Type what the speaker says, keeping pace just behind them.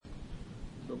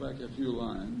Go back a few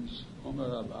lines. Omer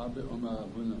Rab Abba, Omer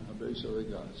Rab Huna, Habeis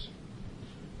Alegas.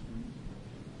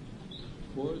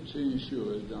 14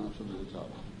 shuas down from the top.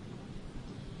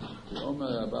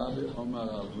 Omer Rab Abba, Omer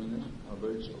Rab Huna,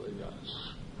 Habeis Alegas.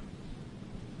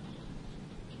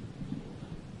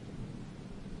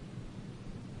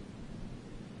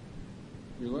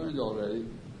 We learned already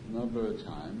a number of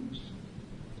times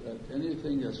that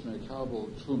anything that's mekabel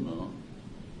tumah,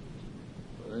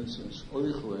 for instance,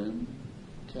 oichlim,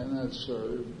 cannot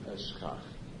serve as kach.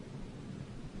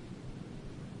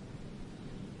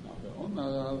 Now, the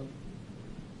Omar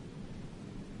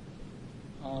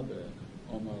Abe,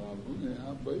 Omar Abune,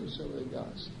 Abayis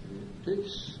Alegas, he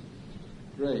picks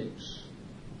grapes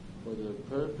for the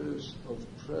purpose of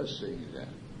pressing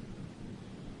them.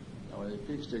 Now, when he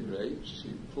picks the grapes,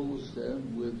 he pulls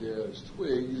them with their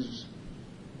twigs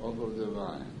off of the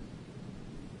vine.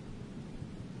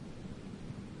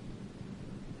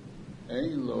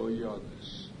 Ein lo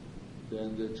yodis.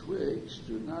 Then the twigs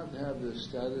do not have the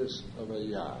status of a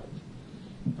yad.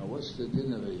 Now, what's the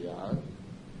din of a yad?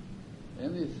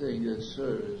 Anything that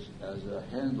serves as a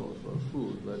handle for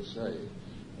food, let's say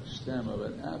a stem of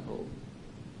an apple,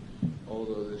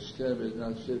 although the stem is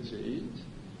not fit to eat,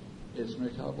 it's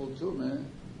mekabel tumah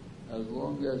as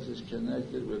long as it's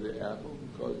connected with the apple,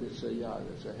 because it's a yad,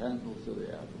 it's a handle to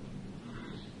the apple.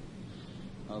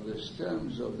 Now the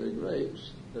stems of the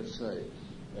grapes, let's say,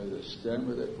 there's a stem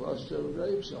with a cluster of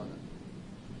grapes on it.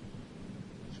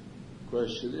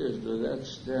 Question is, does that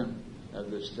stem have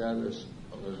the status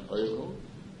of an oichel?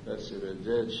 That's if a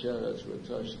dead sheretz would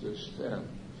touch the stem,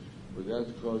 would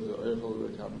that cause the oichel to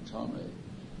become tamei?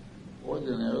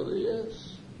 Ordinarily,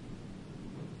 yes.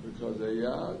 Because the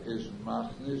yad is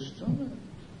machnis tumah,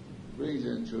 brings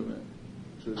in tumah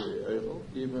to the oichel,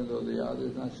 even though the yad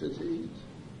is not fit to eat.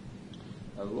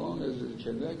 As long as it's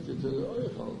connected to the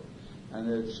oichel, and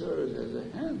it serves as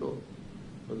a handle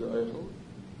for the oichel,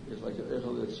 it's like the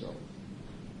oichel itself.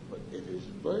 But if it's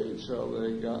bayitz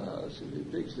alegas, if he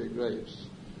picks the grapes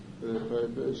for the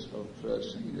purpose of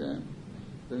pressing them,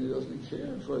 then he doesn't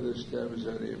care for the stems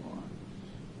anymore.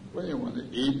 When you want to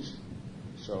eat,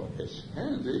 so it's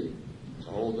handy to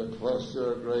hold a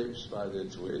cluster of grapes by the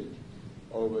twig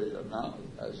over your mouth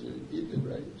as you eat the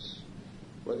grapes.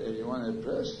 But if you want to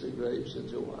press the grapes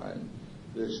into wine,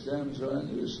 the stems are a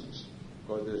nuisance.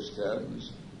 For the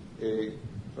stems,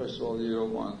 first of all, you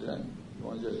don't want them. You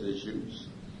want just the juice.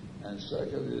 And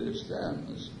secondly, the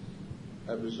stems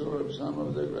absorb some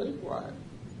of the grape wine.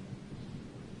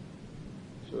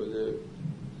 So the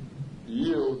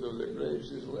yield of the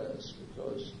grapes is less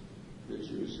because the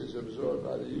juice is absorbed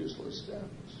by the useless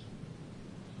stems.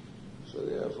 So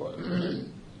therefore,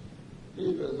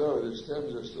 even though the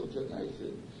stems are still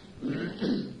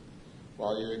connected,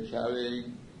 while you're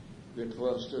carrying the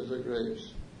clusters of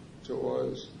grapes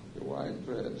towards the wine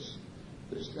press,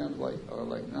 the stems are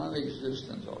like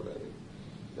non-existent already.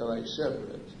 They're like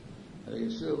separate. And you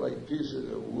consider like pieces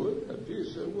of wood,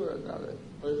 not an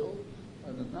oil,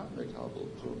 and not mekabel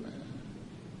tumah.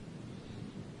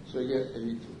 So again, if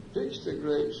he picks the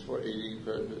grapes for eating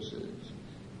purposes,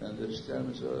 then the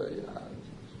stems are a yad,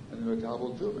 and the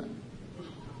mekabel tumah.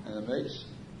 And it makes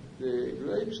the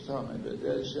grapes tummy, but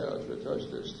dead shells would touch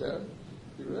the stem,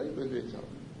 the grape would be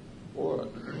tummy. Or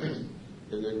if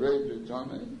the grape is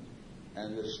tummy,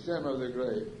 and the stem of the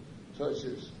grape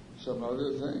touches some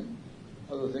other thing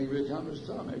becomes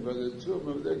tummy. But the tomb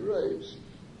of the grapes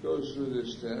goes through the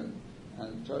stem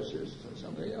and touches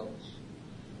something else.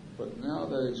 But now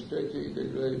that it's picking the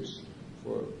grapes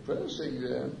for pressing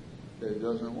them, it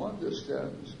doesn't want the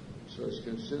stems, so it's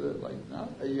considered like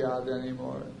not a yad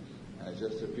anymore, and it's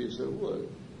just a piece of wood.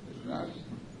 It's not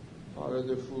part of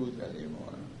the food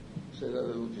anymore. Say that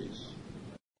little piece.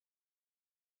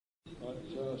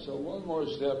 So one more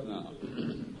step now.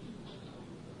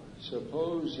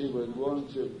 Suppose he would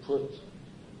want to put,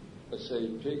 let's say,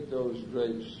 pick those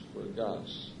grapes for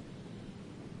gas.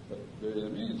 But in the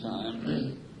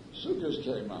meantime, Sukkot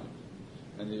came up,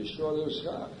 and he's short of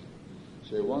schach.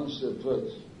 So he wants to put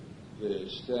the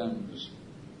stems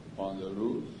on the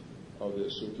roof of the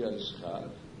Sukkot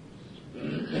schach.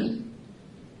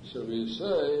 So we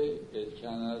say it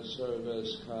cannot serve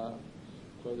as schach,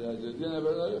 because it has the din of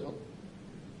an oichel.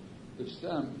 The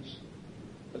stems,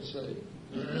 let's say,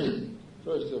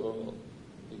 first of all,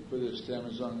 he put the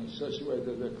stems on in such a way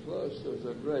that the clusters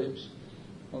of grapes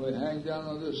only hang down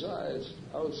on the sides,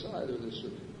 outside of the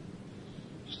sukkah.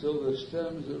 Still, the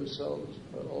stems themselves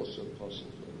are also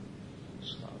possible.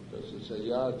 Because it's a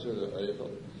yad to the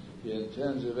oichel. He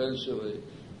intends eventually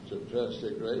to press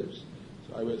the grapes.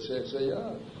 So I would say it's a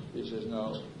yad. He says,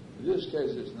 no, in this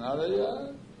case it's not a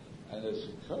yad, And it's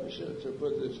kosher to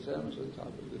put the stems on top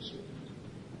of the sukkah.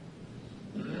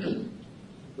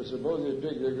 But suppose you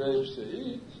pick the grapes to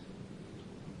eat,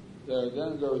 there are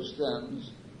then those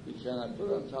stems you cannot put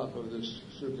on top of the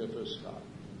sukkah for schar,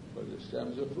 but the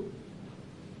stems are food.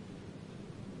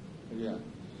 Again,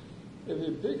 if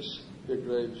he picks the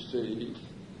grapes to eat,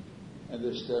 and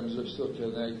the stems are still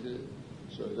connected,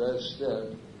 so that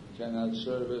stem cannot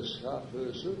serve as schar for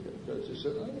the sukkah, because it's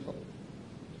an oifel.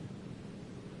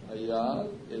 A yard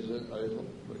is an oifel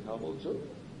for kabel too.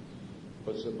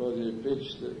 But suppose he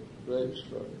picks the grapes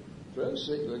for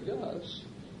dressing the gas,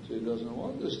 so he doesn't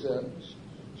want the stems.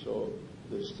 So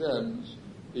the stems,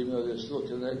 even though they're still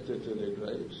connected to the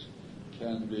grapes,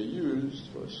 can be used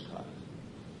for schar,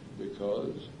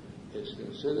 because it's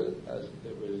considered as if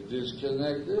it was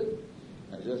disconnected,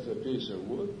 as just a piece of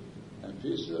wood, and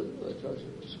pieces of the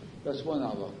kosher. That's one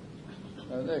halach.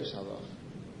 The next halach,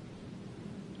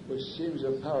 which seems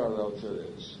a parallel to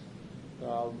this.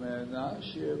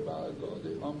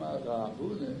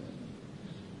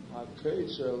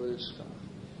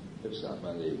 If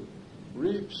somebody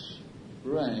reaps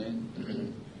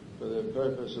grain for the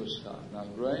purpose of schar. Now,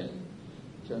 grain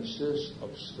consists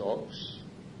of stalks,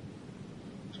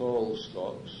 tall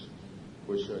stalks,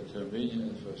 which are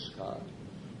convenient for schar.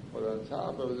 But on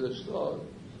top of the stalk,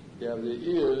 you have the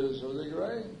ears of the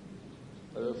grain,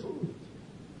 of the food.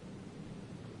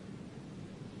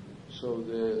 So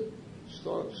the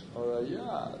stalks are a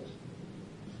yard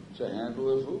to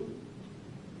handle the food.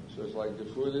 So it's like the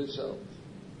food itself.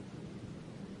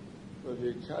 But if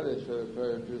you cut it for the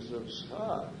purpose of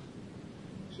schar,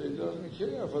 so he doesn't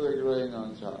care for the grain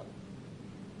on top.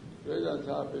 Grain on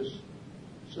top is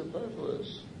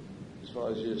superfluous as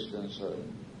far as he is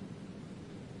concerned.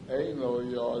 Ain't no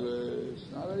yard, it's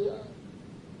not a yard.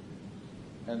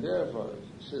 And therefore,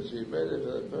 since he made it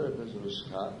for the purpose of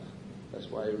schar, that's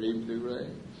why he reaped the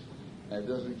grain, and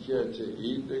doesn't care to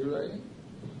eat the grain,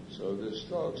 so the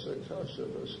stalks are kosher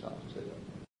for schar.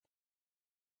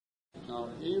 Now,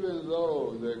 even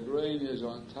though the grain is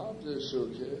on top of the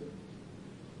sukkah,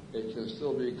 it can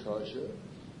still be kosher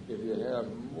if you have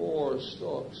more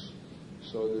stalks.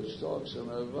 So the stalks are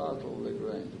mevatel the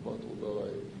grain, to bottle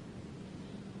away.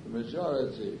 The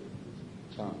majority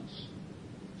counts.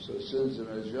 So since the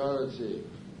majority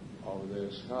of the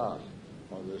schar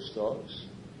are the stalks,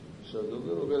 so the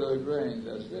little bit of grain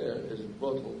that's there is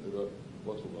bottled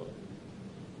away.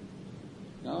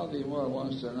 Now the Gemara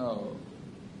wants to know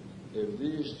if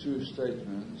these two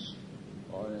statements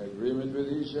are in agreement with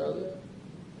each other,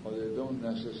 or they don't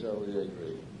necessarily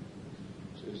agree.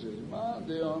 So he says, Ma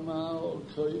de'omar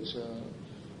koitza,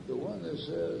 the one that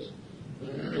says,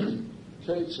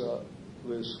 koitza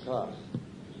l'schar,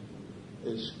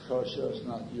 is kosher, it's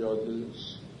not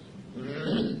yodis,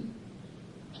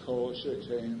 kol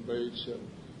shekein beitza.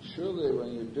 Surely when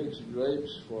he picks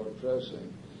grapes for pressing,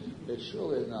 it's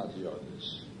surely not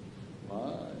yodis.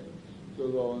 Why? He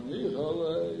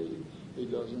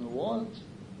doesn't want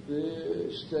the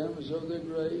stems of the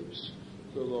grapes.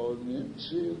 It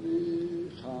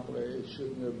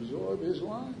shouldn't absorb his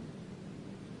wine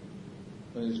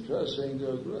when he's pressing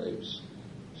the grapes.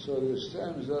 So the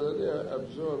stems that are there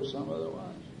absorb some of the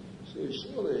wine. So he's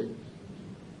surely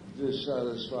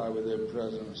dissatisfied with the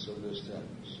presence of the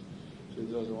stems. So he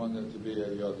doesn't want them to be a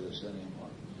yodis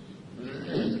anymore.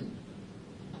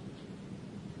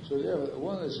 So yeah,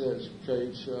 one that says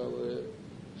Keitza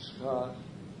l'schar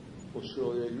will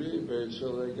surely agree, Beitza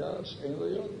l'gas ain't lo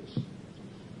yodis.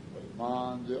 But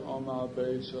man de'omar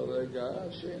Beitza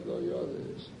l'gas ain't lo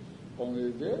yodis.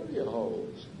 Only there he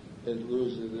holds it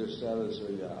loses the status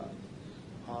of yad.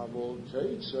 Avol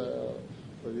Keitza,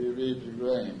 but he reaps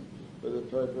grain for the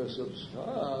purpose of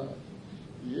schar,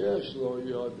 yesh lo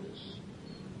yodis.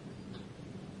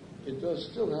 It does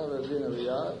still have a din of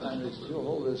yad, and it still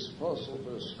holds its puzzle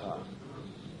for schar.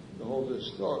 To hold the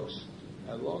stalks,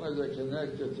 as long as they're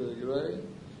connected to the grain,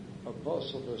 a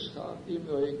puzzle for schar, even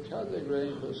though he cut the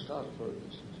grain for schar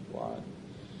purposes. Why?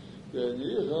 Then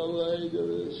he's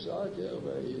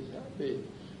happy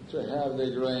to have the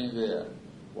grain there.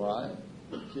 Why?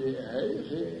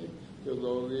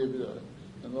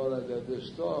 In order that the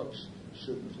stalks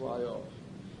shouldn't fly off.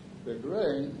 The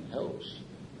grain helps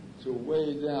to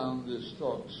weigh down the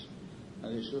stalks,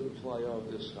 and he shouldn't fly off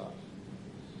the schar.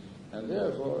 And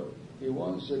therefore, he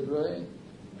wants the grain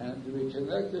and to be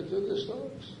connected to the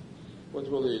stalks. What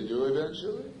will he do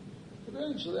eventually?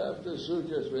 Eventually, after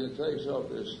Sukkot, when he takes off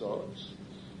the stalks,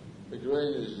 the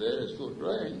grain is there, it's still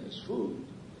grain, it's food,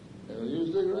 and he'll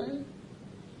use the grain.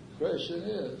 Question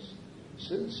is,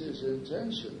 since his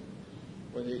intention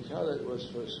when he cut it was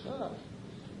for schar,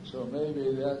 So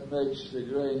maybe that makes the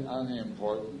grain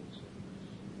unimportant,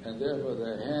 and therefore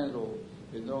the handle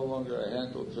is no longer a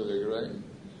handle to the grain.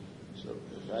 So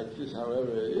the fact is,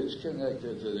 however, it is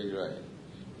connected to the grain,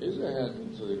 is a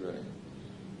handle to the grain.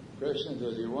 Question,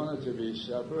 does he want it to be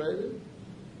separated?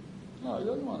 No, he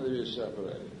doesn't want it to be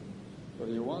separated. But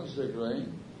he wants the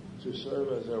grain to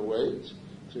serve as a weight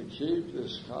to keep the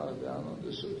schar down on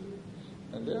the sutra.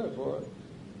 And therefore,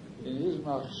 in his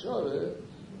machshava,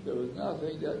 there was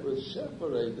nothing that would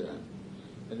separate them.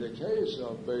 In the case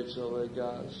of Beitz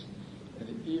Legas,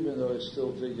 and even though it's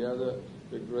still together,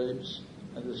 the grapes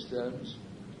and the stems,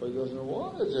 but he doesn't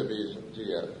want it to be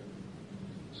together.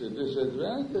 It's a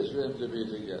disadvantage for him to be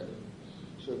together.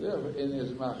 So therefore, in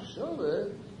his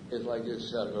machshava, it's like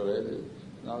it's separated,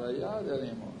 not a yad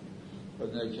anymore. But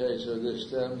in the case of the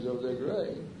stems of the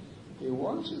grain, he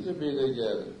wants it to be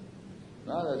together.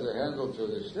 Not as a handle to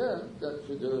the stem, that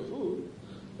for the food.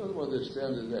 He doesn't want the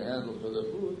stem as a handle for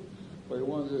the food, but he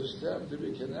wants the stem to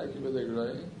be connected with the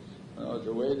grain in order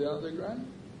to weigh down the grain.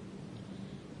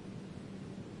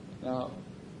 Now,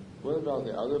 what about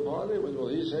the other party? What will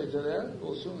he say to that?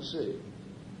 We'll soon see.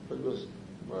 But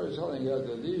we're telling us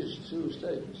that these two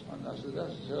statements are not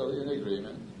necessarily in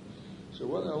agreement. So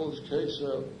one holds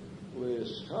Kesar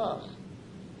L'Yiskach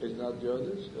is not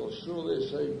Yodis. He'll surely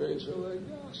say Beitz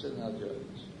Legas is not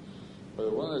Yodis. But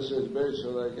the one that says Beitz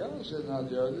Legas is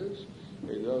not Yodis,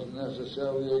 he doesn't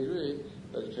necessarily agree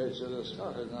that Kesar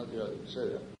L'Yiskach is not Yodis. Say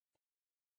that.